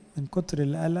عليه من كتر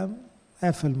الألم،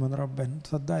 قافل من ربنا.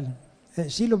 اتفضلي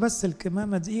شيلوا بس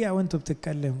الكمامة دقيقة وانتوا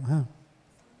بتتكلموا. ها،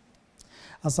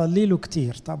 أصلي له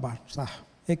كتير طبعا، صح.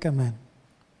 إيه كمان؟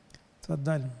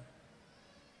 اتفضلي.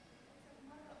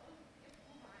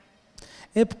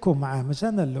 ابكوا معاه، مش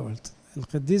أنا اللي قلت.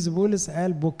 القديس بولس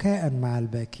قال بكاء مع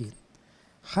الباكين.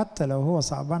 حتى لو هو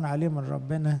صعبان عليه من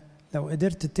ربنا، لو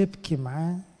قدرت تبكي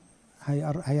معاه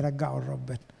هيرجعه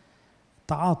لربنا.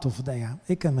 تعاطف ده يعني.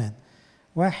 إيه كمان؟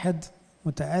 واحد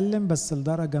متألم بس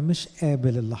لدرجة مش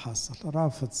قابل اللي حصل،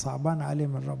 رافض، صعبان عليه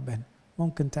من ربنا،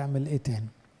 ممكن تعمل إيه تاني؟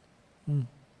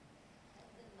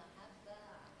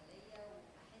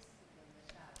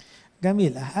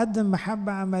 جميل. أقدم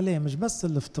محبة عملية، مش بس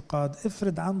الافتقاد.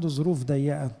 افرض عنده ظروف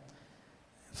ضيقة،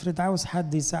 افرض عاوز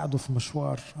حد يساعده في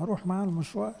مشوار، أروح معاه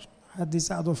المشوار. حد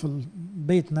يساعده في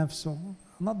البيت نفسه،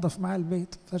 أنظف معاه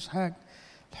البيت، مفيش حاجة.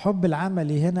 الحب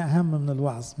العملي هنا أهم من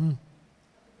الوعظ.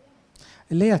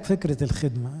 اللي هي فكرة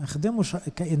الخدمة، أخدمه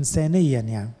كإنسانيا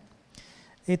يعني.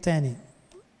 إيه تاني؟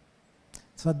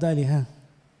 اتفضلي. ها،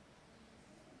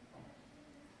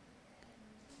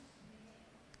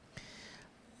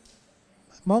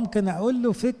 ممكن أقول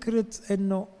له فكرة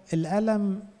إنه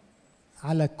الألم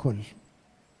على الكل.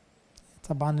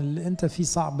 طبعا اللي أنت فيه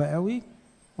صعب قوي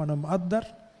وأنا مقدر،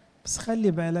 بس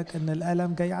خلي بالك إن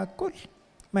الألم جاي على الكل.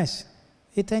 ماشي.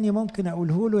 إيه تاني ممكن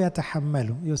أقوله له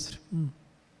يتحمله؟ يسري.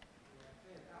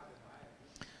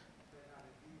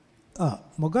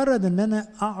 مجرد إن أنا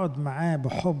أقعد معاه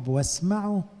بحب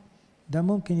واسمعه، ده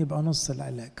ممكن يبقى نص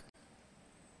العلاج.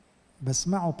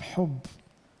 بسمعه بحب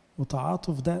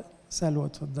وتعاطف، ده سلوى.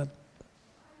 اتفضل.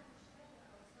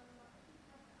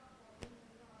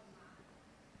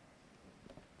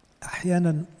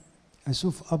 احيانا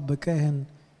اشوف اب كاهن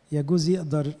يجوز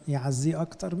يقدر يعزيه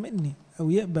اكتر مني، او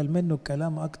يقبل منه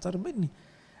الكلام اكتر مني،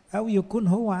 او يكون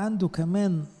هو عنده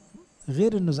كمان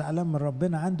غير انه زعلان من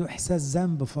ربنا، عنده احساس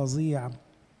ذنب فظيع.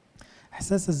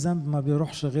 احساس الذنب ما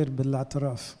بيروحش غير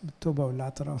بالاعتراف، بالتوبه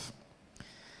والاعتراف.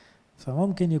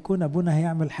 فممكن يكون ابونا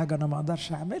هيعمل حاجه انا ما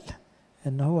اقدرش اعملها،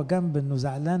 ان هو جنب انه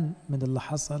زعلان من اللي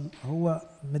حصل، هو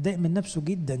مضايق من نفسه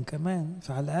جدا كمان،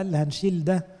 فعلى الاقل هنشيل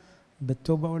ده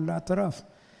بالتوبه والاعتراف.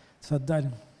 اتفضلي.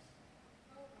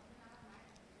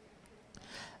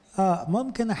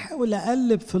 ممكن احاول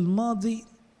اقلب في الماضي،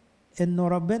 انه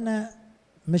ربنا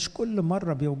مش كل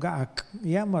مرة بيوجعك،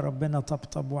 ياما ربنا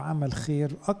طبطب وعمل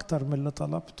خير اكتر من اللي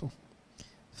طلبته.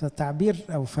 فتعبير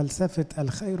او فلسفة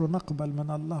الخير نقبل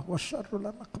من الله والشر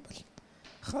لا نقبل.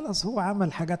 خلاص هو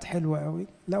عمل حاجات حلوة قوي،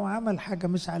 لو عمل حاجة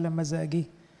مش على مزاجي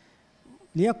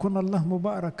ليكن الله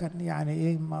مباركا، يعني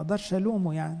ايه، ما اقدرش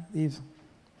الومه يعني ايه.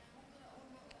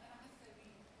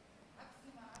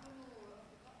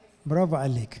 برافو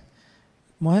عليك.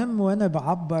 مهم وانا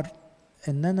بعبر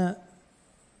ان انا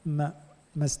ما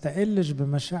استقلش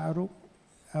بمشاعره،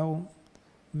 او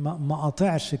ما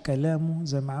قاطعش كلامه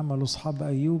زي ما عملوا اصحاب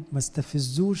ايوب، ما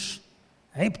استفزوش.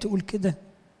 عيب تقول كده،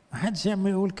 ما حدش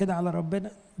يقول كده على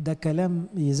ربنا، ده كلام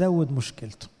يزود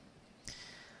مشكلته.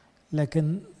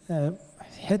 لكن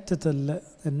حته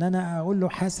ان انا اقول له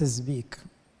حاسس بيك،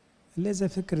 اللي زي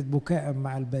فكره بكاء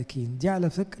مع الباكين دي، على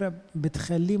فكره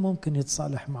بتخليه ممكن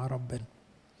يتصالح مع ربنا.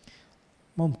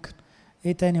 ممكن.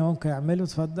 ايه تاني ممكن يعمله؟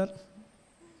 اتفضل.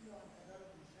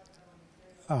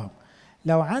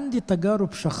 لو عندي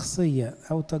تجارب شخصية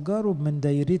أو تجارب من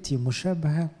دايرتي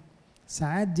مشابهة،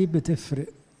 ساعات دي بتفرق.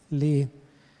 ليه؟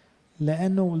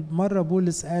 لأنه مرة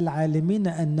بولس قال عالمين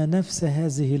أن نفس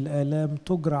هذه الآلام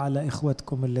تجرى على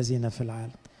إخوتكم الذين في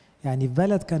العالم. يعني في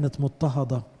بلد كانت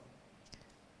مضطهدة،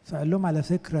 فقال لهم على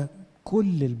فكرة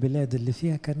كل البلاد اللي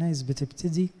فيها كنائس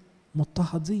بتبتدي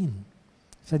مضطهدين،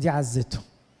 فدي عزتهم.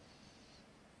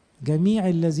 جميع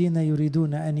الذين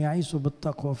يريدون أن يعيشوا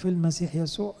بالتقوى في المسيح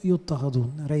يسوع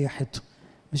يضطهدون. ريحته.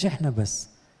 مش احنا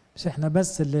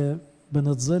بس اللي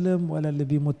بنتظلم، ولا اللي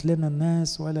بيموت لنا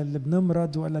الناس، ولا اللي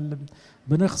بنمرض، ولا اللي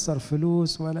بنخسر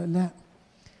فلوس، ولا لا،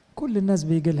 كل الناس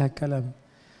بيجي لها الكلام.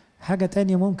 حاجة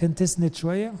تانية ممكن تسند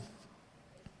شوية.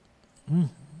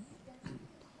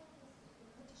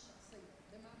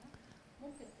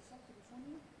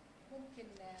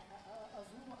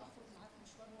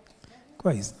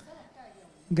 كويس،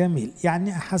 جميل.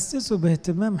 يعني أحسسه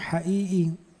باهتمام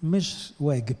حقيقي مش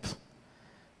واجب،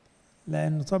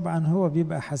 لأنه طبعا هو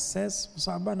بيبقى حساس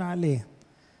وصعبان عليه،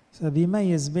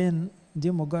 فبيميز بين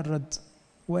دي مجرد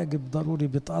واجب ضروري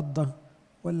بيتقضى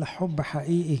ولا حب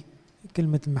حقيقي،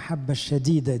 كلمة المحبة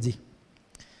الشديدة دي.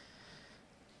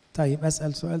 طيب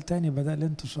أسأل سؤال تاني بدل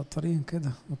انتوا شاطرين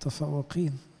كده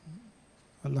متفوقين،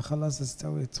 ولا خلاص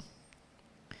استويتوا؟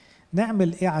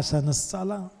 نعمل ايه عشان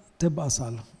الصلاة تبقى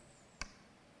صلاة؟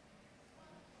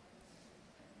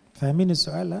 فاهمين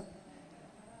السؤال؟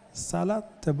 الصلاة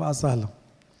تبقى صلاة،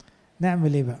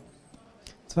 نعمل ايه بقى؟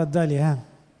 اتفضلي.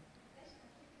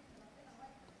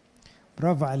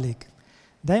 برافو عليك.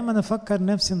 دايما افكر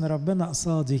نفسي ان ربنا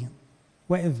قصادي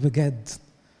واقف بجد،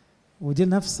 ودي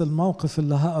نفس الموقف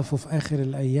اللي هقفه في اخر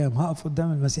الايام، هقف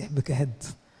قدام المسيح بجد،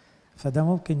 فده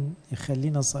ممكن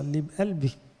يخليني اصلي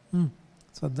بقلبي.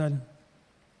 اتفضلي.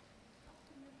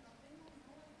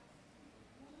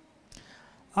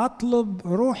 اطلب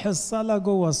روح الصلاة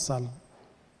جوه الصلاة.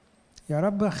 يا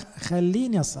رب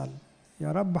خليني اصلي،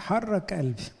 يا رب حرك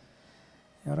قلبي،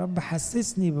 يا رب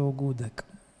حسسني بوجودك،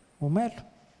 وماله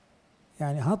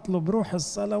يعني هطلب روح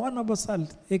الصلاة وانا بصلي.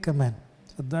 ايه كمان؟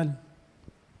 اتفضلي.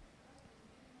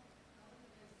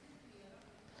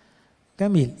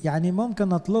 جميل. يعني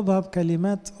ممكن اطلبها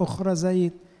بكلمات اخرى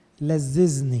زي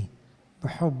لذذني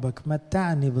بحبك،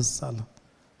 متعني بالصلاة،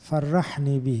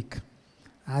 فرحني بيك،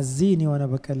 عزيني وانا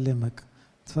بكلمك.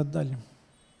 اتفضلي.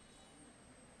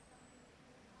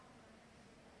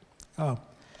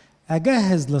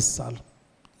 اجهز للصلاة.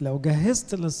 لو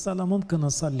جهزت للصلاة ممكن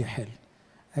اصلي حلو.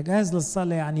 اجهز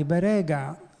للصلاة يعني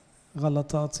براجع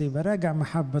غلطاتي، براجع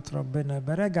محبة ربنا،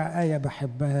 براجع آية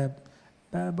بحبها،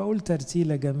 بقول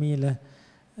ترتيلة جميلة،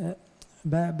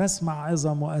 بسمع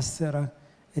عظة مؤثرة.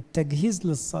 التجهيز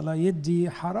للصلاة يدي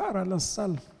حرارة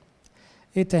للصلاة.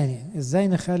 ايه تاني؟ ازاي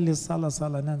نخلي الصلاة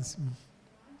صلاة؟ نانسي.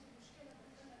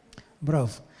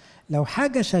 برافو. لو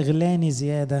حاجة شغلاني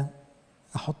زيادة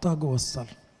احطها جوه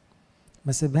الصلاة،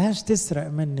 ما سيبهاش تسرق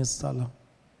مني الصلاة.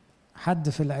 حد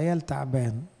في العيال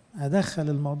تعبان، أدخل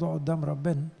الموضوع قدام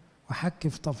ربنا وأحكي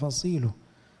في تفاصيله،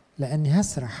 لأني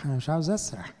هسرح. أنا مش عاوز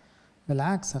أسرح،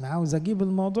 بالعكس أنا عاوز أجيب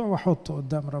الموضوع وأحطه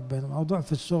قدام ربنا. موضوع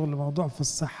في الشغل، موضوع في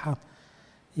الصحة،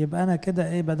 يبقى أنا كده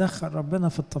إيه؟ بدخل ربنا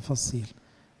في التفاصيل.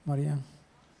 مريم،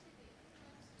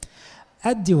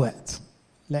 أدي وقت،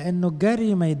 لأنه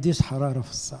الجري ما يديش حرارة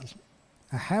في الصلاة.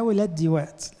 أحاول أدي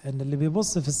وقت، لأن اللي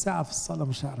بيبص في الساعة في الصلاة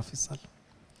مش هيعرف يصلي.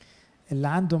 اللي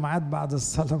عنده ميعاد بعد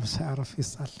الصلاة مش هيعرف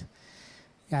يصلي.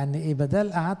 يعني إيه؟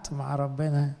 بدل قعدت مع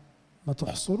ربنا ما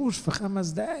تحصروش في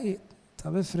 5 دقايق.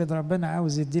 طب افرض ربنا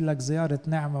عاوز يدي لك زيارة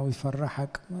نعمة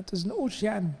ويفرحك، ما تزنقوش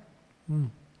يعني.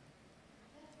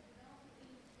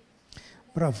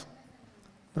 برافو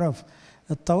برافو.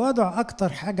 التواضع أكتر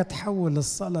حاجة تحول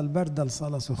الصلاة الباردة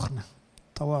لصلاة سخنة.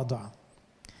 تواضع.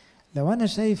 لو أنا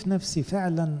شايف نفسي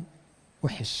فعلا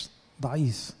وحش،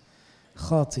 ضعيف،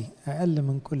 خاطي، أقل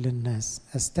من كل الناس،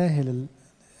 أستاهل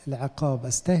العقاب،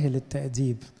 أستاهل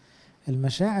التأديب،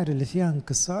 المشاعر اللي فيها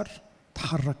انكسار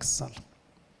تحرك الصلاة.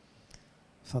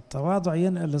 فالتواضع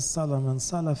ينقل الصلاة من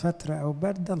صلاة فترة أو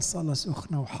باردة لصلاة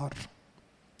سخنة وحر.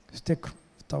 افتكروا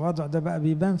التواضع ده بقى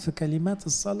بيبان في كلمات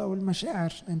الصلاة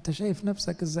والمشاعر. انت شايف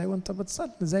نفسك ازاي وانت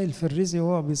بتصلي؟ زي الفريسي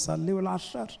وهو بيصلي،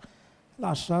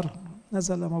 العشار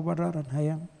نزل مبررا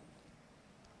هيا.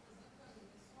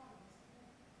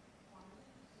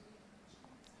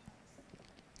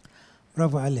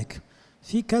 برافو عليك.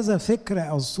 في كذا فكرة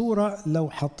أو صورة لو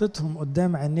حطيتهم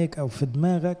قدام عينيك أو في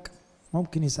دماغك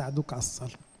ممكن يساعدوك على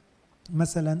الصلاة.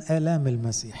 مثلا آلام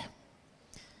المسيح،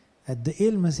 قد إيه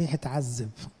المسيح اتعذب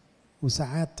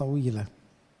وساعات طويلة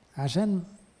عشان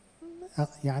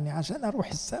أروح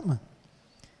السماء.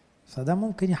 فده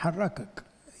ممكن يحركك.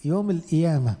 يوم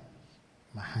القيامة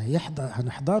ما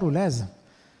هنحضره لازم.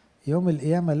 يوم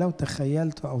القيامة لو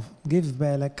تخيلته أو جه في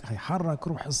بالك هيحرك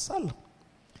روح الصلاة،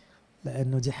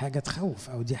 لأنه دي حاجة تخوف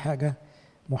أو دي حاجة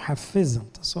محفزة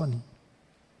تصوني.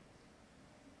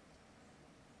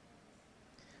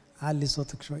 علي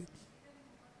صوتك شوي.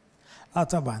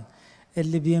 طبعا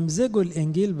اللي بيمزجوا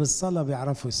الإنجيل بالصلاة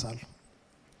بيعرفوا يصلوا.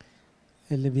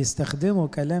 اللي بيستخدموا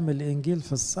كلام الإنجيل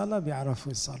في الصلاة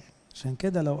بيعرفوا يصلوا. عشان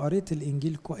كده لو قريت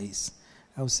الإنجيل كويس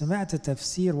أو سمعت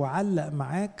تفسير وعلق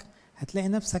معاك، هتلاقي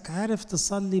نفسك عارف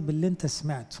تصلي باللي انت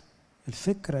سمعته.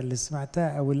 الفكرة اللي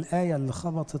سمعتها أو الآية اللي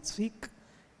خبطت فيك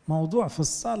موضوع في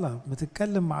الصلاة،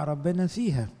 بتتكلم مع ربنا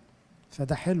فيها.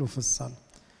 فده حلو في الصلاة.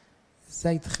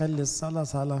 ازاي تخلي الصلاة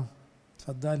صلاة؟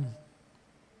 اتفضلي.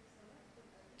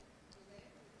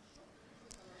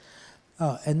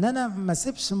 ان انا ما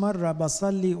سيبش مرة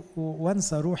بصلي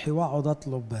وانسى روحي واقعد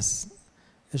اطلب بس.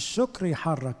 الشكر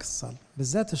يحرك الصلاة،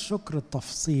 بالذات الشكر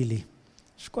التفصيلي.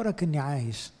 اشكرك اني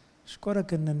عايش،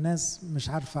 اشكرك ان الناس مش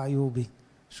عارفة عيوبي،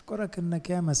 اشكرك انك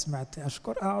ياما سمعت،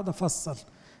 اقعد افصل.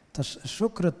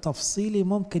 الشكر التفصيلي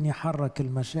ممكن يحرك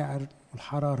المشاعر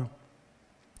والحرارة.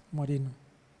 مورينا.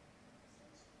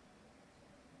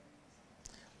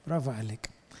 برافو عليك.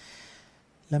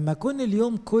 لما أكون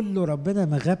اليوم كله ربنا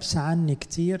ما غابش عني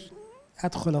كتير،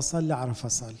 أدخل أصلي أعرف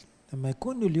أصلي. لما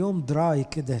يكون اليوم دراي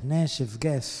كده، ناشف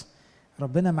جاف،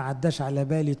 ربنا ما عداش على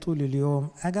بالي طول اليوم،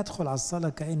 أجي أدخل على الصلاة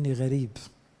كأني غريب.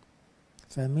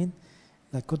 فاهمين؟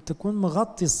 لكن تكون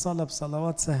مغطي الصلاة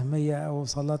بصلوات سهمية أو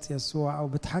صلاة يسوع، أو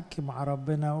بتحكي مع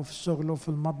ربنا وفي الشغل وفي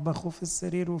المطبخ وفي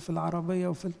السرير وفي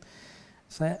العربية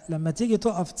فلما تيجي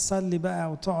تقف تصلي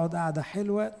بقى وتقعد قاعدة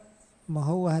حلوة، ما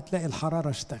هو هتلاقي الحرارة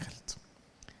اشتغلت.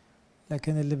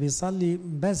 لكن اللي بيصلي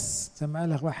بس، زي ما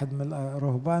قال واحد من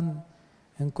الرهبان،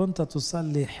 إن كنت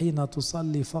تصلي حين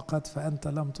تصلي فقط فأنت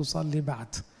لم تصلي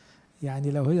بعد.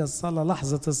 يعني لو هي الصلاة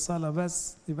لحظة الصلاة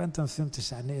بس، يبقى أنت ما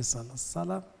فهمتش يعني إيه صلاة.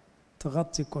 الصلاة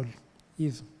تغطي كل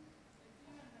إيفن.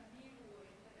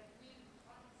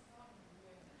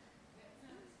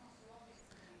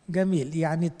 جميل.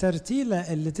 يعني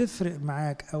الترتيلة اللي تفرق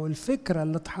معاك أو الفكرة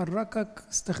اللي تحركك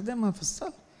استخدمها في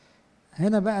الصلاة.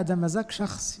 هنا بقى ده مزاج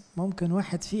شخصي. ممكن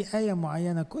واحد فيه آية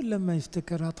معينة كل ما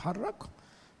يفتكرها تحركه،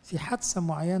 في حادثة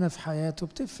معينة في حياته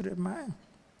بتفرق معاه،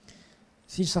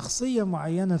 في شخصية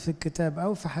معينة في الكتاب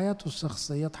أو في حياته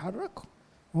الشخصية تحركه.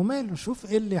 وماله، شوف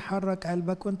إيه اللي يحرك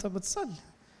قلبك وانت بتصلي.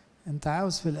 انت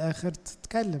عاوز في الآخر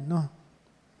تتكلم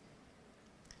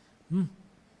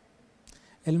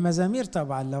المزامير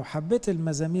طبعا، لو حبيت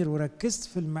المزامير وركزت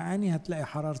في المعاني هتلاقي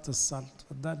حرارة الصلاة.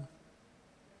 اتفضل.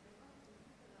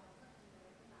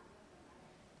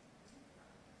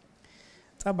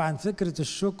 طبعا فكرة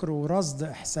الشكر ورصد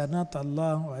إحسانات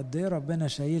الله وقد إيه ربنا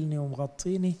شايلني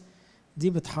ومغطيني، دي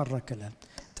بتحرك القلب.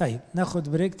 طيب ناخد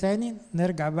بريك تاني،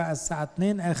 نرجع بقى الساعة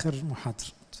 2 آخر محاضرة.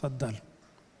 اتفضل.